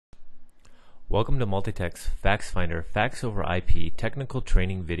Welcome to Multitech's FaxFinder Fax over IP technical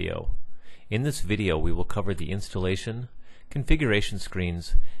training video. In this video we will cover the installation, configuration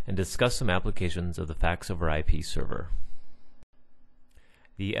screens, and discuss some applications of the Fax over IP server.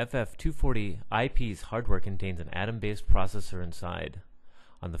 The FF240-IP's hardware contains an atom-based processor inside.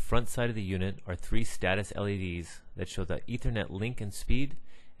 On the front side of the unit are three status LEDs that show the Ethernet link and speed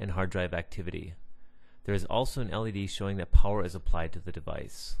and hard drive activity. There is also an LED showing that power is applied to the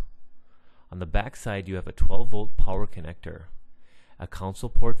device. On the back side you have a 12-volt power connector, a console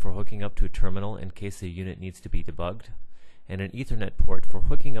port for hooking up to a terminal in case the unit needs to be debugged, and an Ethernet port for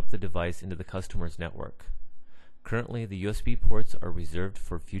hooking up the device into the customer's network. Currently the USB ports are reserved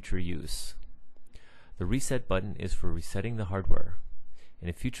for future use. The reset button is for resetting the hardware. In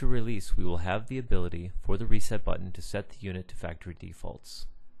a future release we will have the ability for the reset button to set the unit to factory defaults.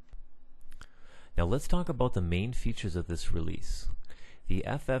 Now let's talk about the main features of this release. The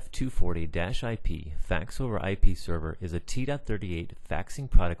FF240-IP Fax over IP server is a T.38 faxing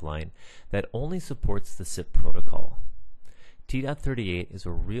product line that only supports the SIP protocol. T.38 is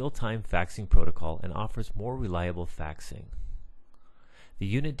a real-time faxing protocol and offers more reliable faxing. The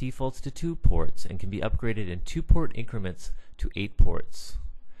unit defaults to 2 ports and can be upgraded in 2-port increments to 8 ports.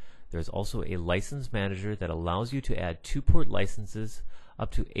 There is also a license manager that allows you to add 2-port licenses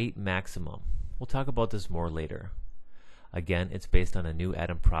up to 8 maximum. We'll talk about this more later. Again, it's based on a new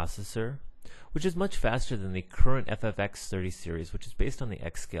Atom processor, which is much faster than the current FFX30 series, which is based on the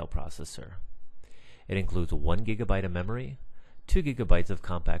X-Scale processor. It includes 1 GB of memory, 2 GB of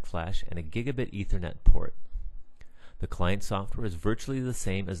compact flash, and a gigabit Ethernet port. The client software is virtually the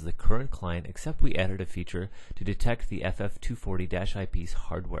same as the current client, except we added a feature to detect the FF240-IP's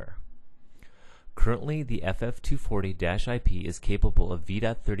hardware. Currently, the FF240-IP is capable of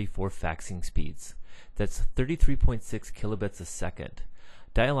V.34 faxing speeds. That's 33.6 kilobits a second.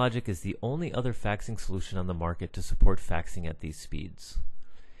 Dialogic is the only other faxing solution on the market to support faxing at these speeds.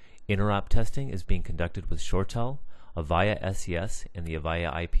 Interop testing is being conducted with ShoreTel, Avaya SES and the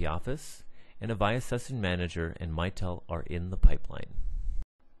Avaya IP Office, and Avaya Session Manager and Mitel are in the pipeline.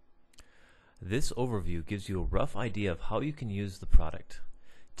 This overview gives you a rough idea of how you can use the product.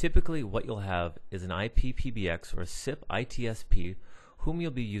 Typically what you'll have is an IP PBX or a SIP ITSP whom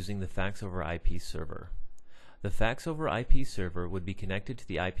you'll be using the Fax over IP server. The Fax over IP server would be connected to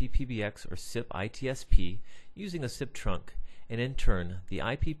the IP PBX or SIP ITSP using a SIP trunk, and in turn the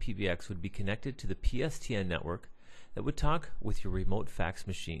IP PBX would be connected to the PSTN network that would talk with your remote fax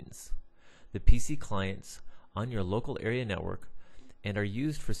machines, the PC clients on your local area network, and are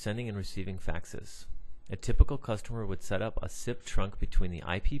used for sending and receiving faxes. A typical customer would set up a SIP trunk between the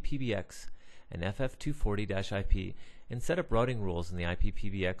IP PBX and FF240-IP and set up routing rules in the IP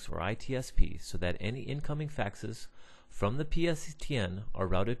PBX or ITSP so that any incoming faxes from the PSTN are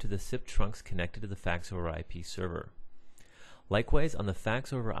routed to the SIP trunks connected to the Fax over IP server. Likewise, on the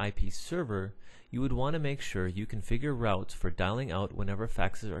Fax over IP server, you would want to make sure you configure routes for dialing out whenever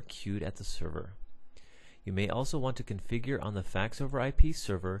faxes are queued at the server. You may also want to configure on the Fax over IP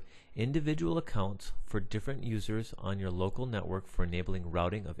server individual accounts for different users on your local network for enabling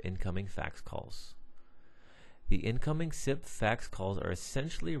routing of incoming fax calls. The incoming SIP fax calls are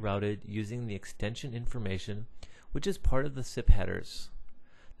essentially routed using the extension information, which is part of the SIP headers.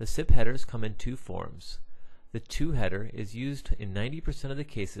 The SIP headers come in 2 forms. The to header is used in 90% of the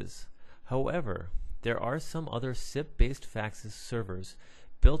cases. However, there are some other SIP-based faxes servers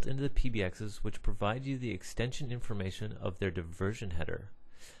built into the PBXs which provide you the extension information of their diversion header.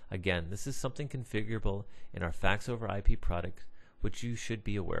 Again, this is something configurable in our Fax over IP product, which you should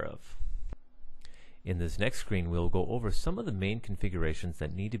be aware of. In this next screen, we'll go over some of the main configurations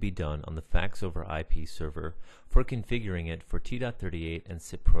that need to be done on the Fax over IP server for configuring it for T.38 and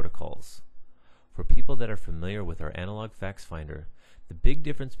SIP protocols. For people that are familiar with our analog FaxFinder, the big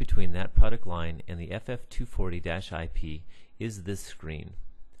difference between that product line and the FF240-IP is this screen.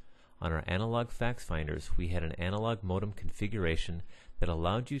 On our analog FaxFinders, we had an analog modem configuration that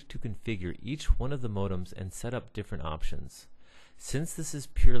allowed you to configure each one of the modems and set up different options. Since this is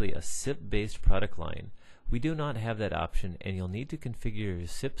purely a SIP-based product line, we do not have that option, and you'll need to configure your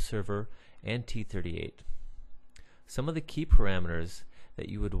SIP server and T38. Some of the key parameters that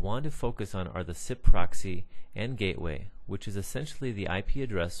you would want to focus on are the SIP proxy and gateway, which is essentially the IP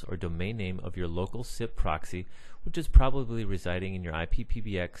address or domain name of your local SIP proxy, which is probably residing in your IP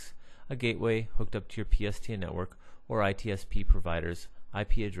PBX, a gateway hooked up to your PSTN network, or ITSP provider's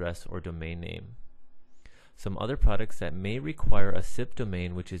IP address or domain name. Some other products that may require a SIP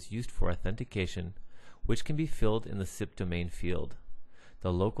domain which is used for authentication, which can be filled in the SIP domain field.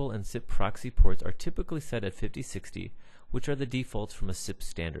 The local and SIP proxy ports are typically set at 5060, which are the defaults from a SIP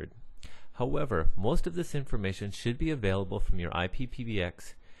standard. However, most of this information should be available from your IP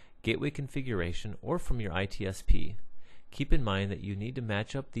PBX, gateway configuration, or from your ITSP. Keep in mind that you need to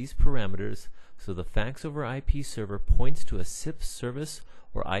match up these parameters so the fax over IP server points to a SIP service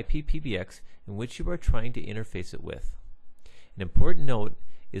or IP PBX in which you are trying to interface it with. An important note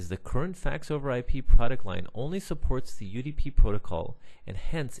is the current fax over IP product line only supports the UDP protocol, and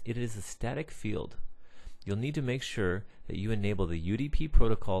hence it is a static field. You'll need to make sure that you enable the UDP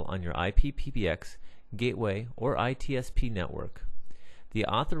protocol on your IP PBX, gateway, or ITSP network. The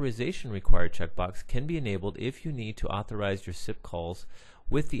authorization required checkbox can be enabled if you need to authorize your SIP calls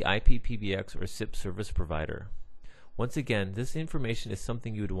with the IP PBX or SIP service provider. Once again, this information is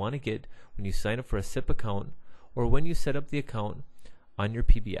something you would want to get when you sign up for a SIP account or when you set up the account on your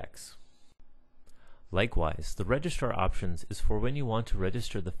PBX. Likewise, the registrar options is for when you want to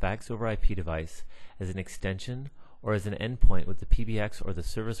register the fax over IP device as an extension or as an endpoint with the PBX or the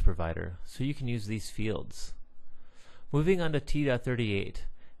service provider, so you can use these fields. Moving on to T.38,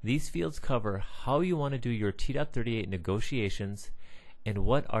 these fields cover how you want to do your T.38 negotiations and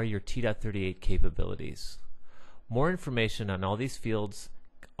what are your T.38 capabilities. More information on all these fields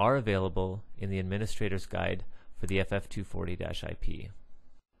are available in the Administrator's Guide for the FF240-IP.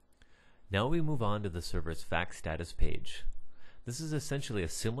 Now we move on to the server's fax status page. This is essentially a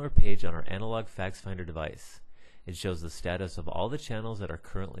similar page on our analog FaxFinder device. It shows the status of all the channels that are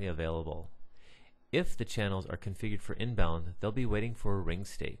currently available. If the channels are configured for inbound, they'll be waiting for a ring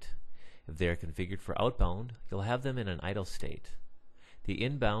state. If they are configured for outbound, you'll have them in an idle state. The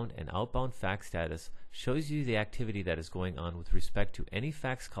inbound and outbound fax status shows you the activity that is going on with respect to any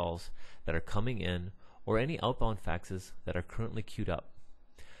fax calls that are coming in or any outbound faxes that are currently queued up.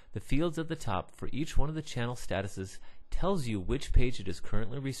 The fields at the top for each one of the channel statuses tells you which page it is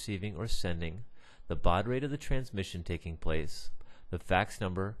currently receiving or sending, the baud rate of the transmission taking place, the fax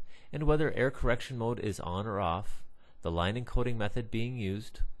number, and whether error correction mode is on or off, the line encoding method being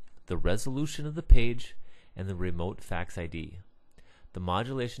used, the resolution of the page, and the remote fax ID. The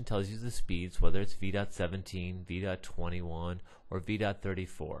modulation tells you the speeds, whether it's V.17, V.21, or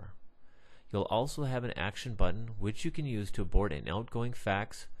V.34. You'll also have an action button which you can use to abort an outgoing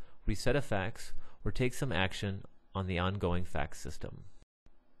fax, reset a fax, or take some action on the ongoing fax system.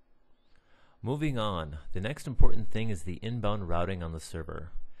 Moving on, the next important thing is the inbound routing on the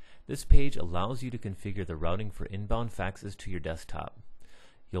server. This page allows you to configure the routing for inbound faxes to your desktop.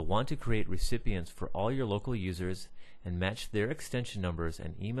 You'll want to create recipients for all your local users and match their extension numbers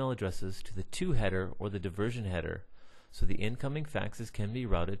and email addresses to the to header or the diversion header so the incoming faxes can be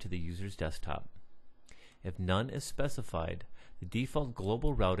routed to the user's desktop. If none is specified, the default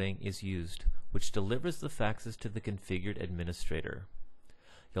global routing is used, which delivers the faxes to the configured administrator.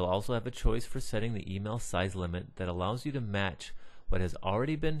 You'll also have a choice for setting the email size limit that allows you to match what has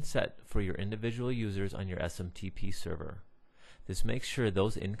already been set for your individual users on your SMTP server. This makes sure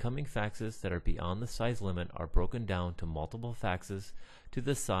those incoming faxes that are beyond the size limit are broken down to multiple faxes to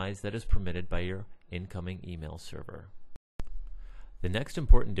the size that is permitted by your incoming email server. The next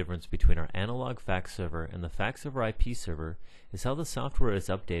important difference between our analog fax server and the fax over IP server is how the software is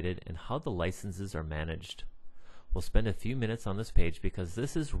updated and how the licenses are managed. We'll spend a few minutes on this page because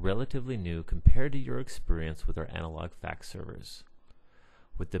this is relatively new compared to your experience with our analog fax servers.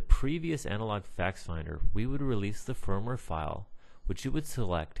 With the previous analog FaxFinder, we would release the firmware file, which you would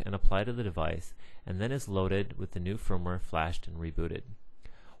select and apply to the device, and then is loaded with the new firmware flashed and rebooted.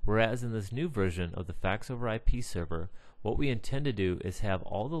 Whereas in this new version of the fax over IP server, what we intend to do is have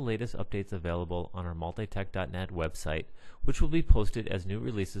all the latest updates available on our multitech.net website, which will be posted as new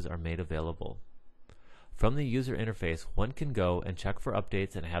releases are made available. From the user interface, one can go and check for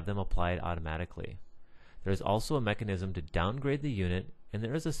updates and have them applied automatically. There is also a mechanism to downgrade the unit, and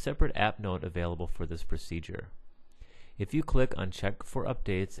there is a separate app note available for this procedure. If you click on Check for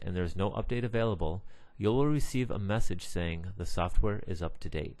Updates and there is no update available, you will receive a message saying the software is up to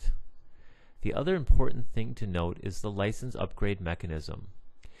date. The other important thing to note is the license upgrade mechanism.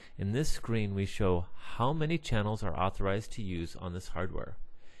 In this screen we show how many channels are authorized to use on this hardware.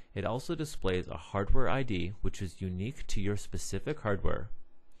 It also displays a hardware ID which is unique to your specific hardware.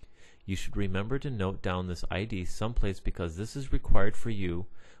 You should remember to note down this ID someplace because this is required for you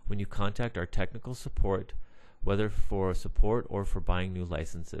when you contact our technical support, whether for support or for buying new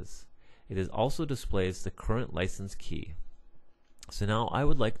licenses. It also displays the current license key. So now I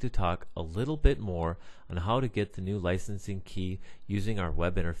would like to talk a little bit more on how to get the new licensing key using our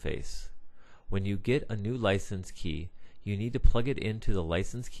web interface. When you get a new license key, you need to plug it into the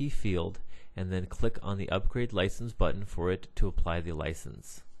license key field and then click on the Upgrade License button for it to apply the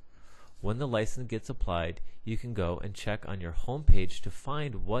license. When the license gets applied, you can go and check on your home page to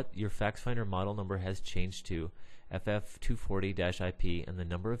find what your FaxFinder model number has changed to, FF240-IP, and the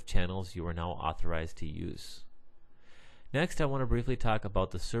number of channels you are now authorized to use. Next, I want to briefly talk about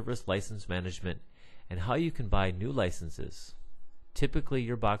the service license management and how you can buy new licenses. Typically,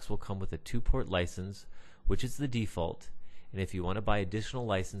 your box will come with a 2-port license, which is the default, and if you want to buy additional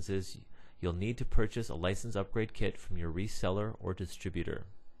licenses, you'll need to purchase a license upgrade kit from your reseller or distributor.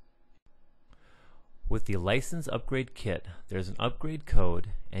 With the license upgrade kit, there's an upgrade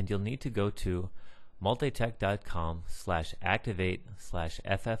code, and you'll need to go to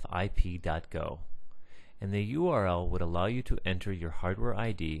multitech.com/activate/ffip.go, and the URL would allow you to enter your hardware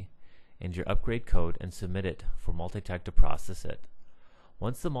ID and your upgrade code and submit it for Multitech to process it.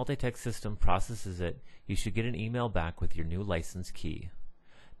 Once the Multitech system processes it, you should get an email back with your new license key.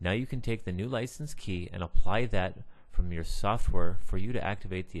 Now you can take the new license key and apply that from your software for you to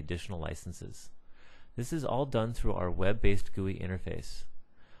activate the additional licenses. This is all done through our web-based GUI interface.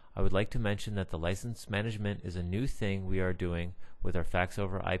 I would like to mention that the license management is a new thing we are doing with our Fax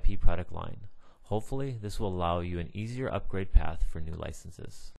over IP product line. Hopefully, this will allow you an easier upgrade path for new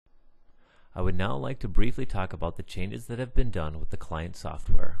licenses. I would now like to briefly talk about the changes that have been done with the client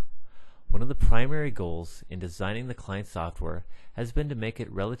software. One of the primary goals in designing the client software has been to make it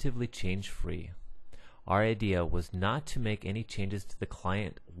relatively change-free. Our idea was not to make any changes to the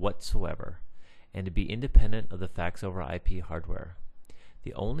client whatsoever, and to be independent of the Fax over IP hardware.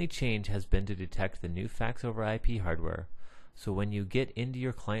 The only change has been to detect the new Fax over IP hardware, so when you get into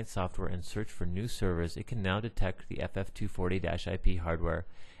your client software and search for new servers, it can now detect the FF240-IP hardware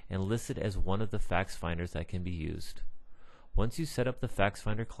and list it as one of the fax finders that can be used. Once you set up the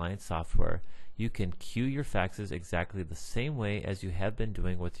FaxFinder client software, you can queue your faxes exactly the same way as you have been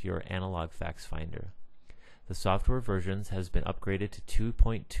doing with your analog fax finder. The software versions has been upgraded to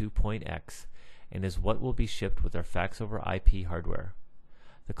 2.2.x and is what will be shipped with our Fax over IP hardware.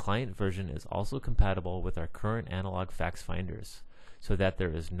 The client version is also compatible with our current analog fax finders, so that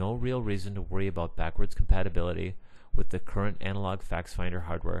there is no real reason to worry about backwards compatibility with the current analog fax finder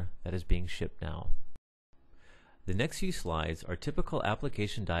hardware that is being shipped now. The next few slides are typical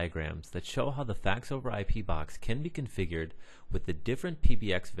application diagrams that show how the Fax over IP box can be configured with the different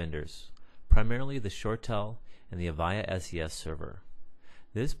PBX vendors, primarily the ShoreTel and the Avaya SES server.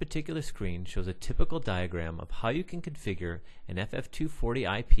 This particular screen shows a typical diagram of how you can configure an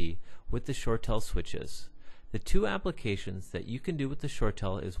FF240-IP with the ShoreTel switches. The two applications that you can do with the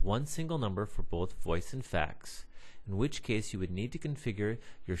ShoreTel is one single number for both voice and fax, in which case you would need to configure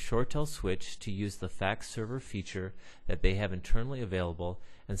your ShoreTel switch to use the fax server feature that they have internally available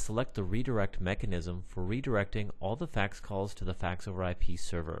and select the redirect mechanism for redirecting all the fax calls to the Fax over IP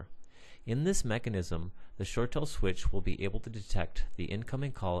server. In this mechanism, the ShoreTel switch will be able to detect the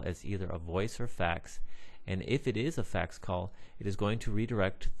incoming call as either a voice or fax, and if it is a fax call, it is going to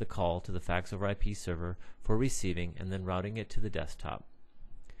redirect the call to the Fax over IP server for receiving and then routing it to the desktop.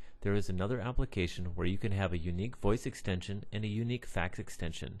 There is another application where you can have a unique voice extension and a unique fax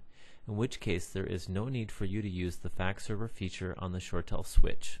extension, in which case there is no need for you to use the fax server feature on the ShoreTel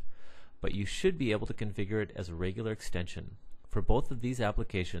switch, but you should be able to configure it as a regular extension. For both of these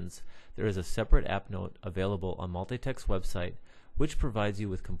applications, there is a separate app note available on Multitech's website, which provides you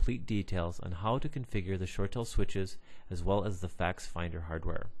with complete details on how to configure the ShoreTel switches as well as the FaxFinder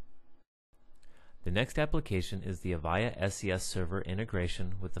hardware. The next application is the Avaya SES server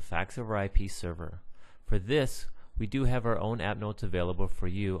integration with the Fax over IP server. For this, we do have our own app notes available for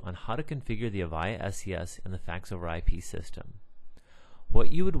you on how to configure the Avaya SES in the Fax over IP system.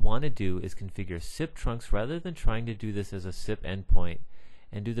 What you would want to do is configure SIP trunks rather than trying to do this as a SIP endpoint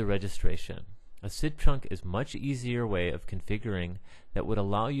and do the registration. A SIP trunk is a much easier way of configuring that would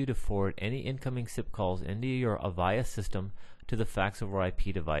allow you to forward any incoming SIP calls into your Avaya system to the Fax over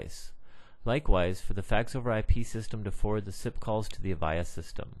IP device. Likewise, for the Fax over IP system to forward the SIP calls to the Avaya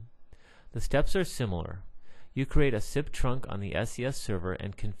system. The steps are similar. You create a SIP trunk on the SES server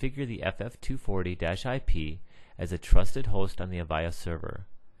and configure the FF240-IP as a trusted host on the Avaya server.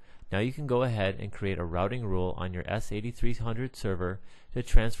 Now you can go ahead and create a routing rule on your S8300 server to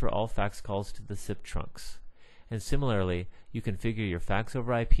transfer all fax calls to the SIP trunks. And similarly, you configure your Fax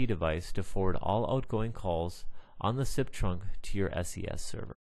over IP device to forward all outgoing calls on the SIP trunk to your SES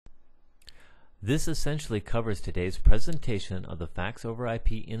server. This essentially covers today's presentation of the Fax over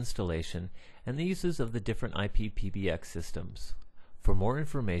IP installation and the uses of the different IP PBX systems. For more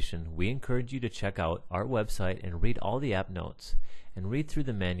information, we encourage you to check out our website and read all the app notes, and read through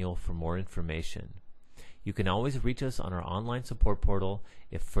the manual for more information. You can always reach us on our online support portal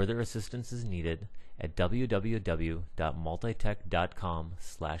if further assistance is needed at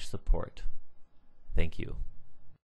www.multitech.com/support. Thank you.